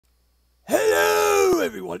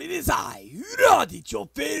everyone, it is I, Raditz, your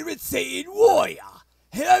favorite Saiyan warrior,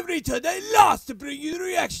 and I've returned at last to bring you the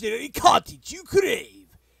reactionary content you crave.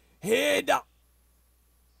 And,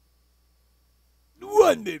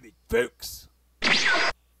 one moment, folks.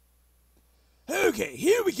 Okay,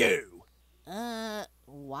 here we go.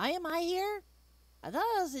 Why am I here? I thought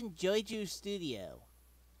I was in Joiju's studio.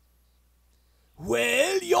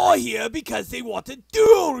 Well, you're here because they want a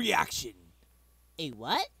dual reaction. A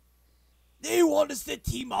what? They want us to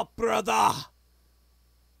team up, brother.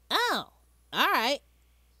 Oh, alright.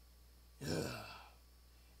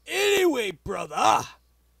 Anyway, brother,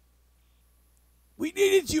 we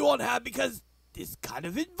needed you on hand because this kind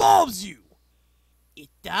of involves you. It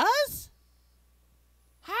does?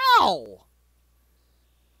 How?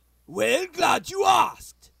 Well, glad you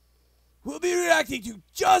asked. We'll be reacting to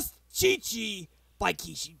Just Chichi by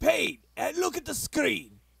kishinpain, and look at the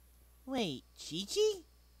screen. Wait, Chichi?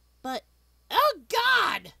 But, oh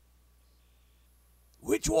God!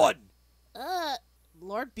 Which one?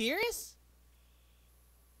 Lord Beerus?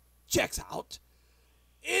 Checks out.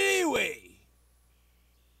 Anyway,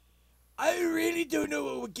 I really don't know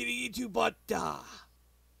what we're getting into, but,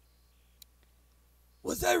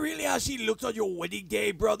 was that really how she looked on your wedding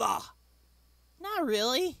day, brother? Not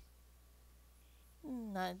really.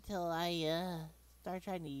 Not until I, start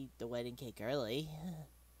trying to eat the wedding cake early.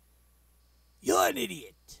 You're an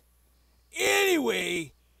idiot.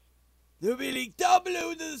 Anyway, there'll be a link down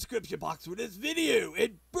below in the description box for this video,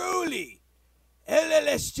 and Broly,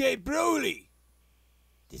 LLSJ Broly,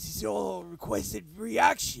 this is your requested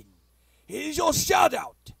reaction. It is your shout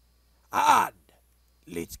out. And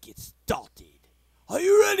let's get started. Are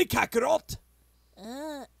you ready, Kakarot?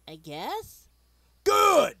 I guess?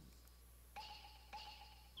 Good!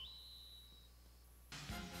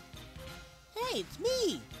 Hey, it's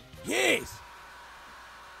me! Yes!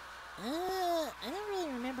 I don't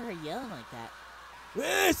really remember her yelling like that.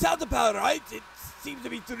 Well, it sounds about right. It seems to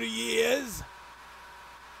be 3 years.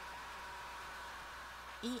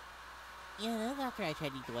 Yeah, that's after I tried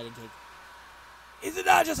to eat the wedding cake. Isn't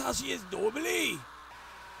that just how she is normally?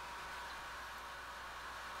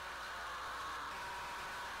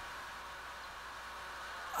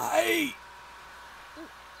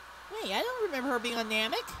 Wait, I don't remember her being on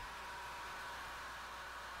Namek.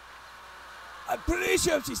 I'm pretty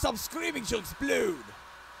sure if she stops screaming, she'll explode.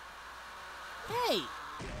 Hey!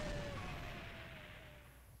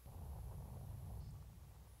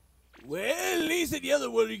 Well, at least in the other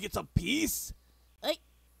world you get some peace.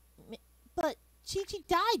 But Chichi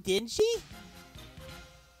died, didn't she?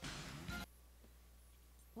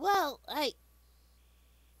 Well,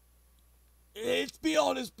 Let's be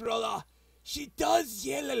honest, brother. She does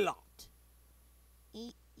yell a lot.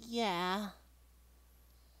 Yeah.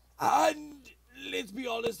 And let's be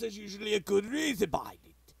honest, there's usually a good reason behind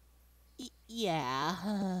it.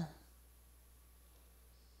 Yeah.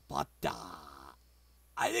 But,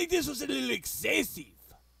 I think this was a little excessive.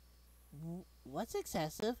 What's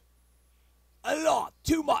excessive? A lot.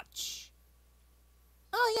 Too much.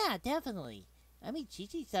 Oh, yeah, definitely. I mean,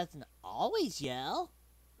 Chichi doesn't always yell.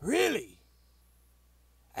 Really?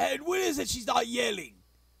 And when is it she's not yelling?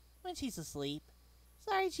 When she's asleep.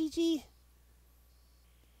 Sorry, Chichi.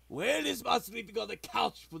 Well, this man's sleeping on the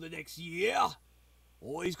couch for the next year.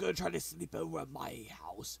 Or he's gonna try to sleep over at my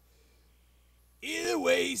house. Either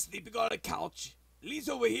way, he's sleeping on a couch. At least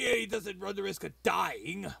over here, he doesn't run the risk of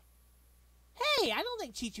dying. Hey, I don't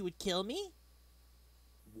think Chichi would kill me.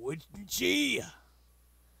 Wouldn't she?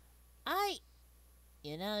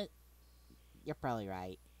 You know, you're probably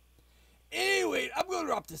right. Anyway, I'm gonna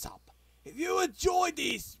wrap this up. If you enjoyed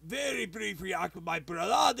this very brief reaction with my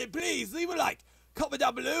brother, then please leave a like. Comment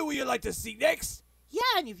down below what you'd like to see next. Yeah,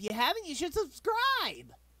 and if you haven't, you should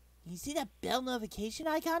subscribe. You see that bell notification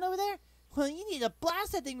icon over there? Well, you need to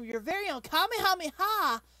blast that thing with your very own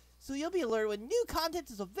Kamehameha, so you'll be alerted when new content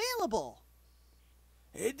is available.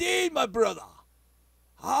 Indeed, my brother.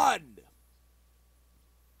 And,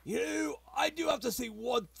 you know, I do have to say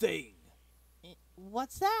one thing.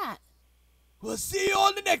 What's that? We'll see you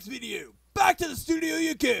on the next video. Back to the studio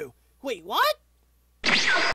you go. Wait, what?